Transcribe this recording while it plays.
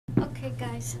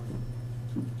guys.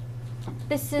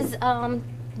 This is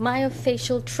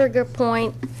myofascial trigger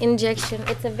point injection.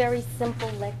 It's a very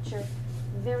simple lecture,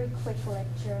 very quick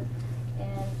lecture.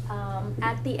 And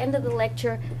at the end of the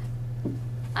lecture,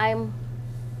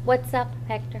 what's up,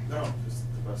 Hector? No, just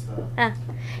the best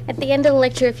At the end of the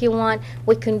lecture, if you want,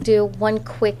 we can do one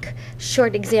quick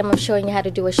short exam of showing you how to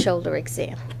do a shoulder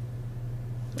exam.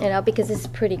 You know, because it's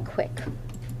pretty quick.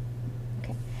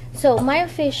 Okay. So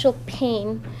myofascial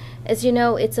pain, as you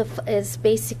know, is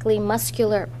basically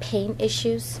muscular pain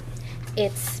issues.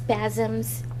 It's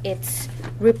spasms. It's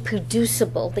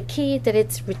reproducible. The key is that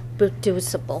it's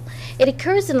reproducible. It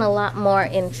occurs in a lot more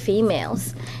in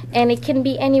females, and it can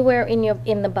be anywhere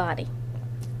in the body.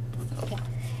 Okay.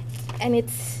 And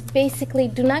it's basically,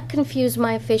 do not confuse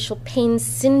myofascial pain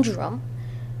syndrome,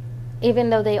 even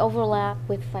though they overlap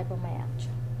with fibromyalgia.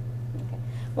 Okay.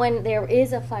 When there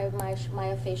is a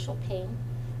myofascial pain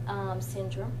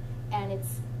syndrome, and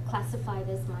it's classified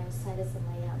as myositis and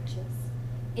myalgias,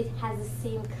 it has the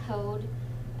same code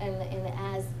and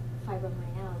as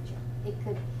fibromyalgia. It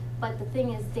could, but the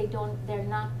thing is, they're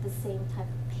not the same type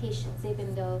of patients,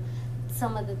 even though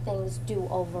some of the things do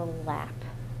overlap.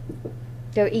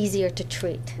 They're easier to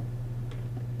treat.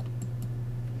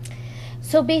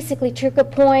 So basically, trigger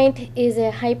point is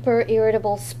a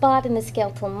hyper-irritable spot in the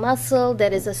skeletal muscle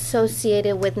that is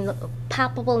associated with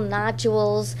palpable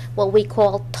nodules, what we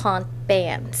call taunt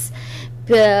bands.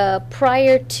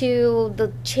 Prior to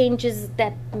the changes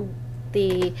that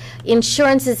the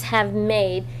insurances have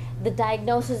made, the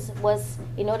diagnosis was,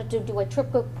 in order to do a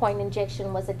trigger point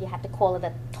injection, was that you had to call it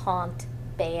a taunt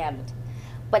band.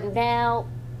 But now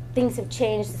things have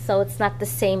changed, so it's not the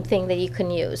same thing that you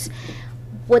can use.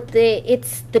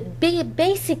 It's the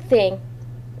basic thing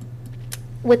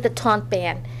with the taunt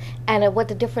band, and what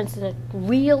the difference in a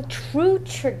real true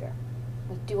trigger.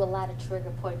 We do a lot of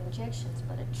trigger point injections,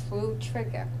 but a true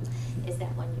trigger is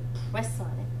that when you press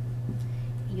on it,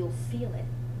 you'll feel it.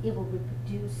 It will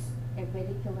reproduce a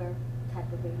radicular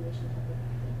type of radiation therapy,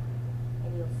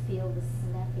 and you'll feel the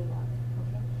snapping of it.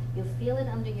 Okay, you'll feel it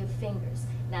under your fingers.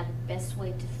 Now, the best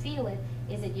way to feel it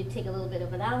is that you take a little bit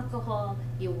of an alcohol,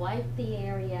 you wipe the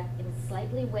area, and it's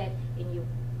slightly wet, and you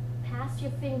pass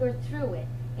your finger through it,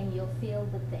 and you'll feel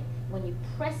the thing. When you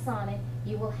press on it,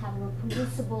 you will have a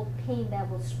reproducible pain that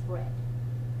will spread.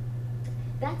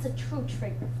 That's a true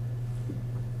trigger.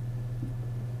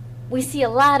 We see a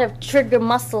lot of trigger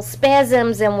muscle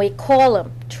spasms, and we call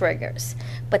them triggers.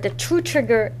 But the true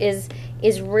trigger is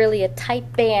really a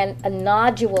tight band, a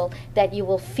nodule that you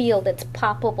will feel that's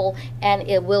palpable, and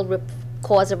it will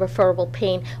cause a referable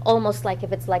pain, almost like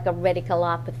if it's like a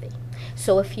radiculopathy.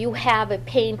 So if you have a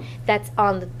pain that's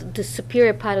on the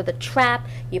superior part of the trap,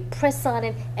 you press on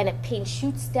it, and a pain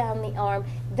shoots down the arm,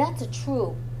 that's a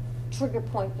true trigger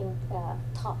point in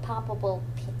palpable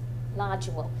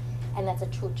nodule. And that's a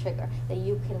true trigger that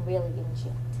you can really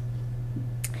inject.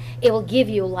 It will give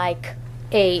you like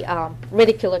a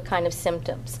radicular kind of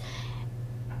symptoms.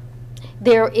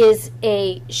 There is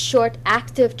a short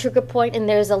active trigger point, and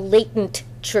there's a latent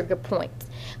trigger point.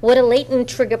 What a latent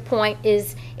trigger point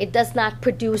is, it does not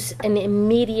produce an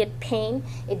immediate pain.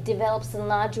 It develops a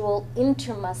nodule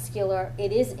intermuscular.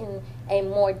 It is in a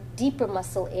more deeper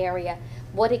muscle area.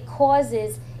 What it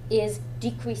causes is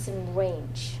decrease in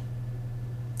range.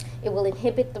 It will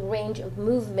inhibit the range of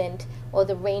movement, or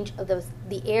the range of the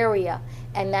area,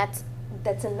 and that's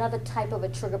another type of a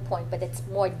trigger point, but it's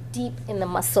more deep in the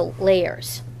muscle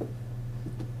layers.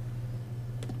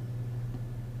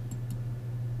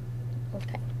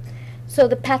 Okay. So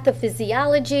the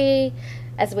pathophysiology,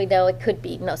 as we know, it could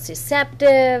be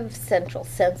nociceptive, central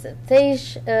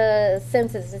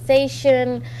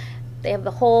sensitization. They have the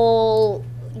whole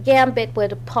gambit with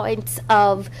the points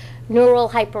of neural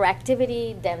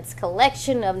hyperactivity, dense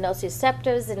collection of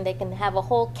nociceptors, and they can have a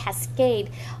whole cascade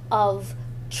of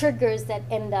triggers that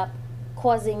end up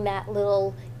causing that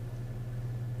little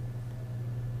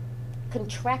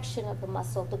contraction of the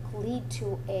muscle to lead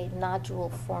to a nodule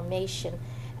formation,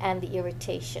 and the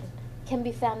irritation can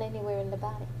be found anywhere in the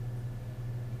body.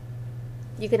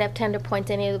 You can have tender points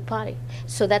any of the body.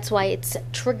 So that's why it's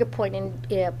trigger point in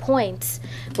points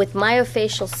with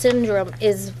myofascial syndrome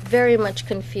is very much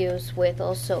confused with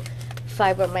also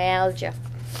fibromyalgia.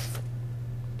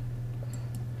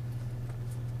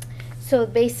 So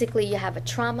basically, you have a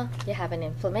trauma, you have an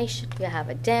inflammation, you have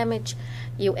a damage,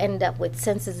 you end up with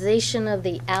sensitization of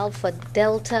the alpha,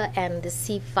 delta, and the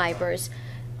C fibers,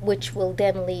 which will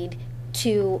then lead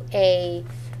to a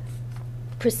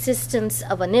persistence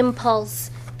of an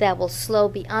impulse that will slow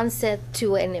the onset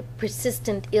to a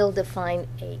persistent, ill-defined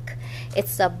ache.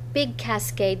 It's a big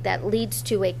cascade that leads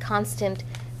to a constant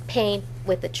pain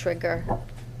with the trigger.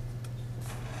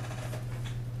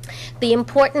 The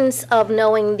importance of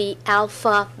knowing the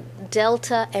alpha,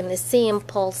 delta, and the C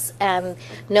impulse, and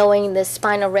knowing the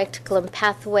spinal reticulum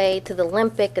pathway to the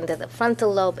limbic and to the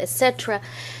frontal lobe, etc.,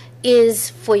 is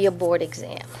for your board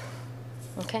exam.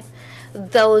 Okay?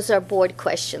 Those are board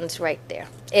questions right there.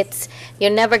 You're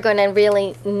never going to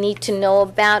really need to know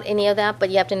about any of that, but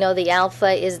you have to know the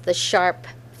alpha is the sharp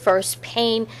first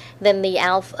pain, then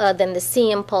the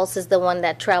C impulse is the one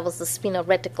that travels the spinal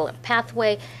reticulum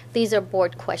pathway. These are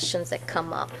board questions that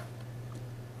come up.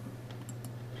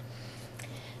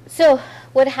 So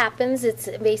what happens, it's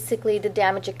basically the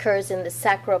damage occurs in the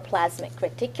sacroplasmic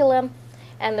reticulum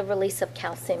and the release of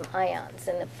calcium ions,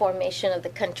 and the formation of the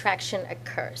contraction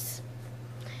occurs.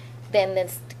 Then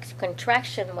this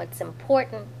contraction, what's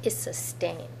important, is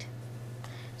sustained.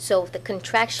 So if the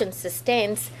contraction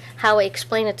sustains, how I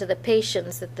explain it to the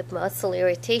patients, that the muscle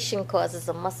irritation causes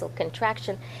a muscle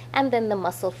contraction, and then the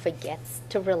muscle forgets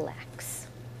to relax.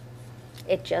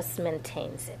 It just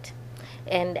maintains it.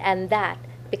 And that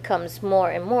becomes more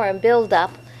and more and build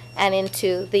up and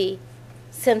into the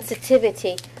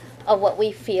sensitivity of what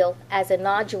we feel as a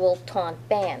nodule taut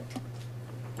band.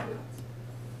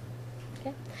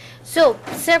 So,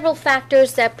 several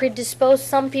factors that predispose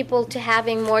some people to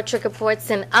having more trigger points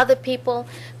than other people.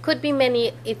 Could be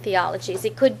many etiologies.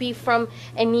 It could be from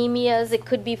anemias, it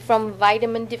could be from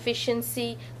vitamin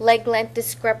deficiency, leg length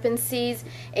discrepancies,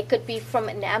 it could be from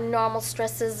abnormal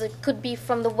stresses, it could be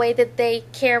from the way that they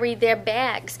carry their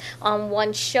bags on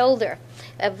one shoulder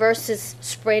versus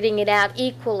spreading it out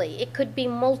equally. It could be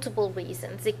multiple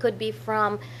reasons. It could be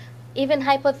from even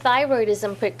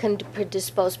hypothyroidism can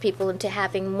predispose people into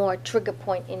having more trigger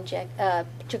point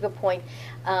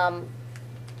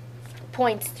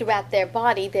points throughout their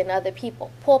body than other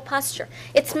people. Poor posture.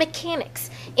 It's mechanics.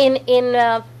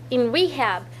 In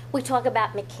rehab, we talk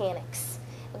about mechanics.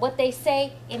 What they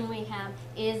say in rehab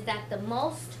is that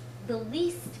the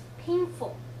least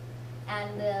painful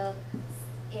and the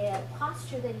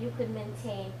posture that you could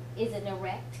maintain is an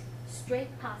erect,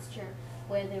 straight posture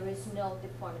where there is no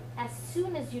deformity. As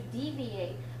soon as you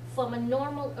deviate from a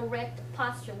normal erect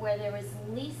posture where there is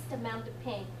least amount of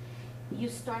pain, you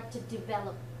start to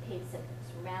develop pain symptoms.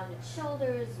 Rounded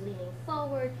shoulders, leaning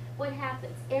forward. What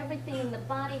happens? Everything in the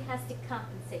body has to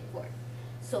compensate for it.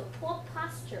 So poor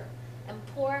posture and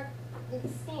poor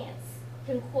stance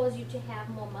can cause you to have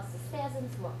more muscle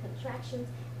spasms, more contractions,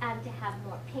 and to have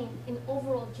more pain in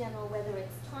overall general, whether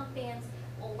it's taut bands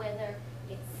or whether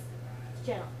it's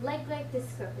general. Leg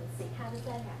discrepancy. How does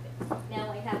that happen?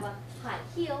 Now I have a high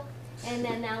heel, and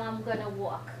then now I'm going to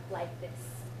walk like this.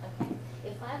 Okay?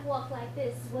 If I walk like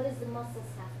this, what does the muscles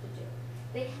have to do?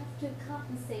 They have to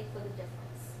compensate for the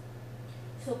difference.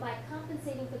 So by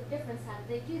compensating for the difference, how do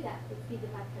they do that? It's either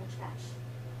by contraction.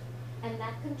 And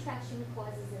that contraction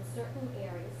causes in certain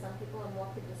areas, some people are more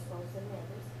predisposed than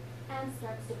others, and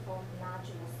starts to form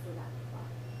nodules throughout the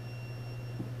body.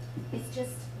 It's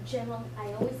just general,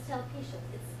 I always tell patients,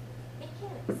 it's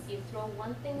mechanics. You throw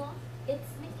one thing off,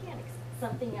 it's mechanics.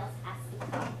 Something else has to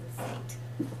compensate.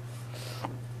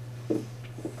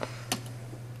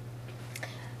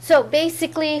 So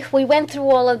basically, we went through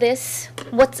all of this.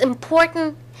 What's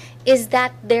important is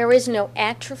that there is no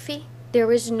atrophy.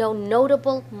 There is no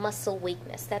notable muscle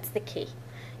weakness. That's the key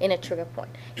in a trigger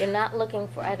point. You're not looking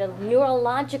for a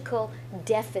neurological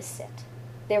deficit.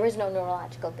 There is no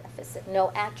neurological deficit,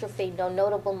 no atrophy, no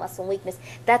notable muscle weakness.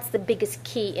 That's the biggest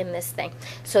key in this thing,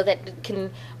 so that it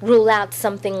can rule out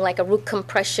something like a root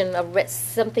compression,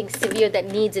 something severe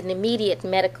that needs an immediate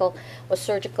medical or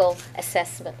surgical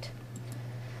assessment.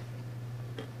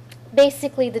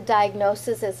 Basically, the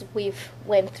diagnosis, as we've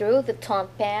went through, the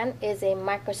taut band is a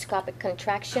microscopic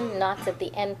contraction, knots at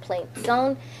the end plate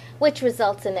zone, which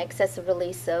results in excessive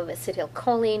release of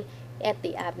acetylcholine at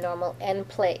the abnormal end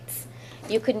plates.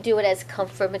 You can do it as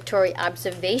confirmatory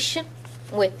observation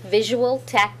with visual,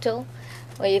 tactile,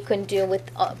 or you can do with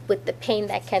the pain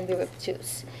that can be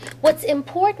reduced. What's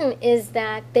important is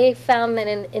that they found that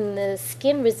in the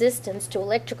skin resistance to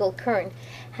electrical current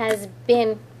has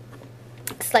been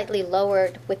slightly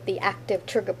lowered with the active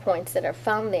trigger points that are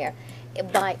found there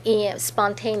by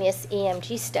spontaneous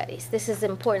EMG studies. This is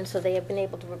important, so they have been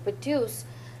able to reproduce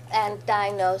and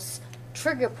diagnose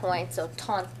trigger points or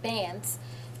taut bands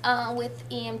with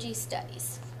EMG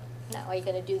studies. Now, are you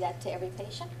going to do that to every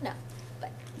patient? No.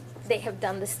 But they have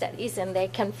done the studies, and they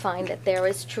can find that there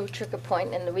is true trigger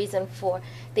point, and the reason for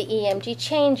the EMG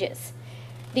changes.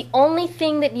 The only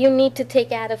thing that you need to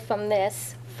take out of from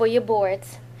this for your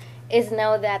boards is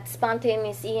know that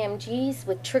spontaneous EMGs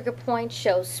with trigger point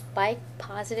show spike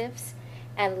positives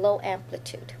and low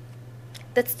amplitude.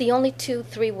 That's the only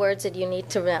 2-3 words that you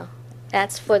need to know.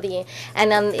 That's for the,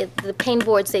 and on the pain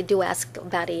boards they do ask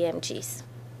about EMGs. If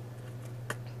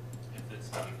it's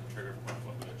having the trigger point,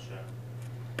 what would it show?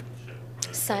 Would it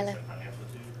show Silent. high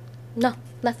amplitude? No,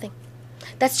 nothing.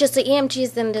 That's just the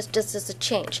EMGs, then there's just as a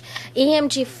change.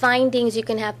 EMG findings, you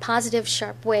can have positive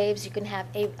sharp waves, you can have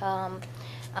a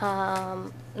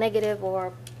negative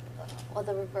or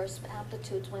the reverse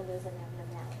amplitudes when there's an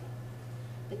abnormality.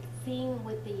 The thing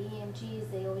with the EMGs,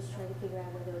 they always try to figure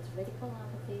out whether it's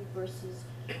radiculopathy versus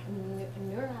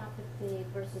neuropathy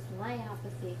versus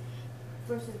myopathy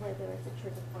versus whether it's a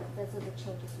trigger point. Those are the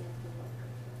changes you have to look.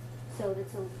 So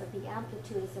the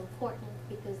amplitude is important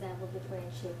because that will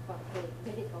differentiate from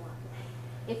radiculopathy.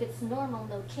 If it's normal,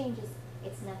 no changes,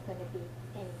 it's not going to be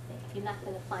anything. You're not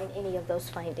going to find any of those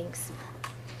findings.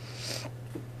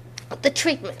 The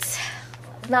treatments.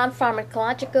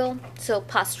 Non-pharmacological, so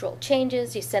postural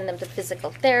changes, you send them to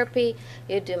physical therapy,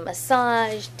 you do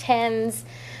massage, TENS,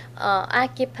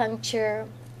 acupuncture,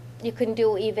 you can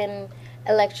do even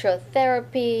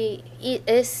electrotherapy,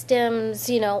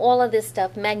 stims, all of this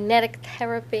stuff, magnetic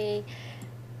therapy.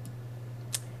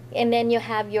 And then you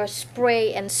have your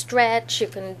spray and stretch, you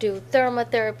can do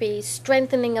thermotherapy,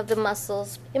 strengthening of the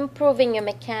muscles, improving your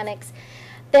mechanics.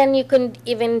 Then you can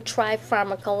even try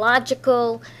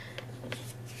pharmacological,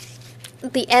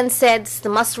 the NSAIDs, the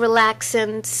muscle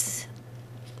relaxants,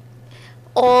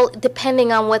 all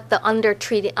depending on what the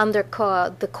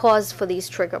the cause for these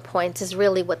trigger points is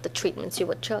really what the treatments you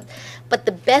would choose. But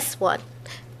the best one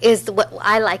is what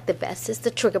I like the best is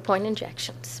the trigger point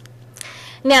injections.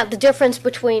 Now the difference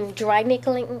between dry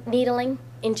needling,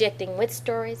 injecting with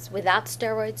steroids, without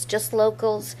steroids, just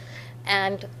locals,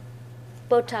 and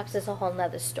Botox is a whole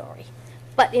nother story.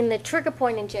 But in the trigger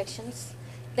point injections,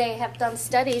 they have done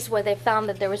studies where they found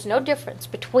that there was no difference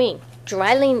between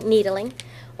dry needling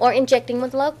or injecting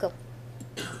with local.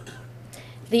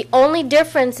 The only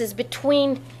difference is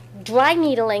between dry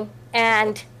needling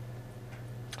and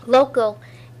local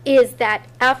is that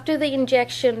after the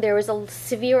injection there is a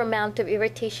severe amount of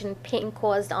irritation and pain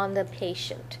caused on the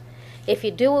patient. If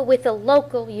you do it with a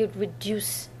local, you'd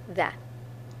reduce that.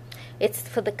 It's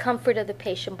for the comfort of the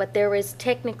patient, but there is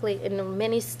technically, in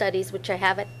many studies, which I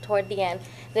have toward the end,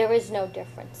 there is no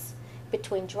difference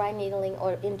between dry needling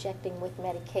or injecting with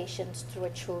medications through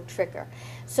a true trigger.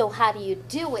 So how do you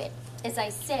do it? As I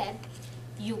said,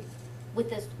 with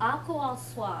this alcohol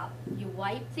swab, you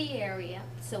wipe the area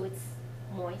so it's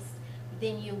moist.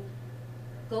 Then you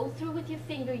go through with your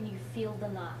finger and you feel the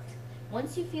knot.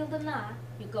 Once you feel the knot,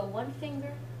 you go one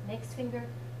finger, next finger,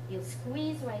 you'll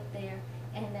squeeze right there,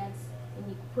 and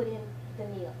you put in the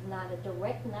needle. Not a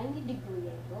direct 90-degree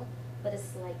angle, but a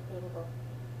slight angle.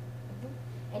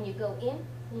 And you go in,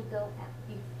 and you go out.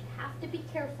 You have to be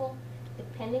careful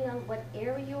depending on what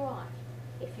area you're on.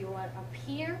 If you're on up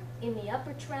here in the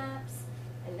upper traps,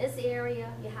 in this area,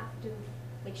 you have to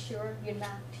make sure you're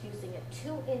not using a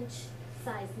 2-inch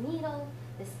size needle.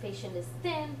 This patient is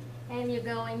thin, and you're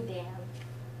going down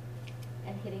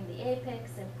and hitting the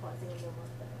apex and causing pneumothorax.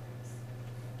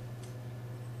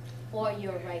 Or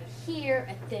you're right here,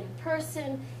 a thin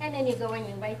person, and then you're going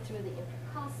in right through the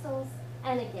intercostals,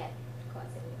 and again, causing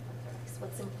pneumothorax.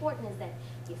 What's important is that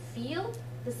you feel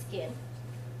the skin,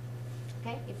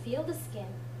 okay? You feel the skin,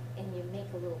 and you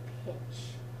make a little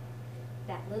pinch.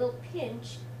 That little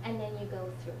pinch, and then you go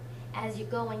through. As you're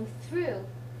going through,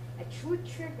 a true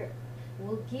trigger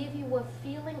will give you a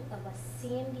feeling of a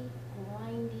sandy,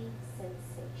 grindy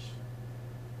sensation.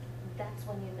 That's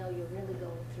when you know you're really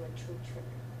going through a true trigger.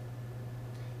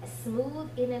 A smooth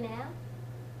in and out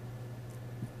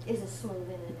is a smooth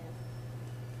in and out.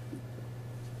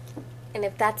 And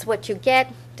if that's what you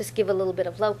get, just give a little bit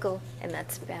of local, and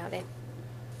that's about it.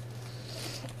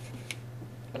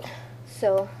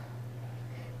 So,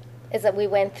 as we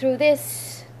went through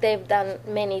this, they've done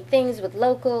many things with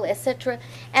local, etc.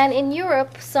 And in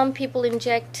Europe, some people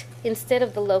inject, instead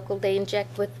of the local, they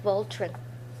inject with Voltaren.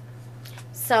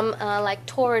 Some like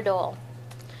Toradol,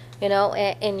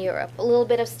 in Europe. A little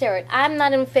bit of steroid. I'm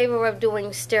not in favor of doing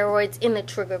steroids in the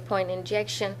trigger point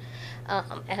injection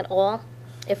at all.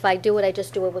 If I do it, I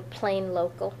just do it with plain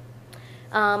local.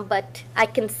 But I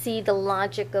can see the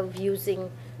logic of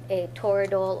using a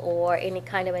Toradol or any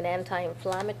kind of an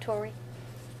anti-inflammatory.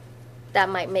 That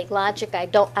might make logic.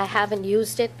 I haven't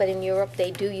used it, but in Europe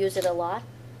they do use it a lot.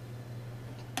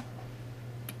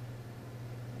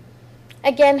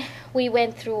 Again, we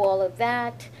went through all of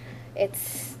that.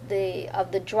 It's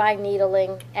the dry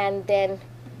needling, and then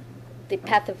the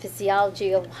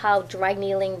pathophysiology of how dry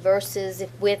needling versus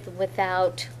if with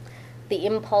without, the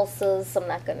impulses. I'm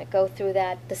not going to go through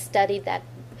that. The study that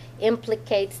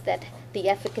implicates that the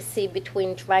efficacy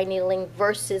between dry needling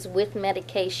versus with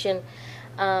medication,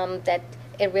 that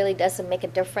it really doesn't make a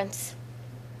difference.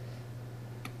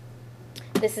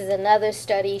 This is another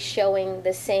study showing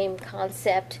the same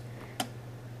concept.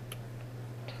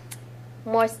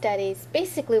 More studies.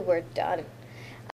 Basically, we're done.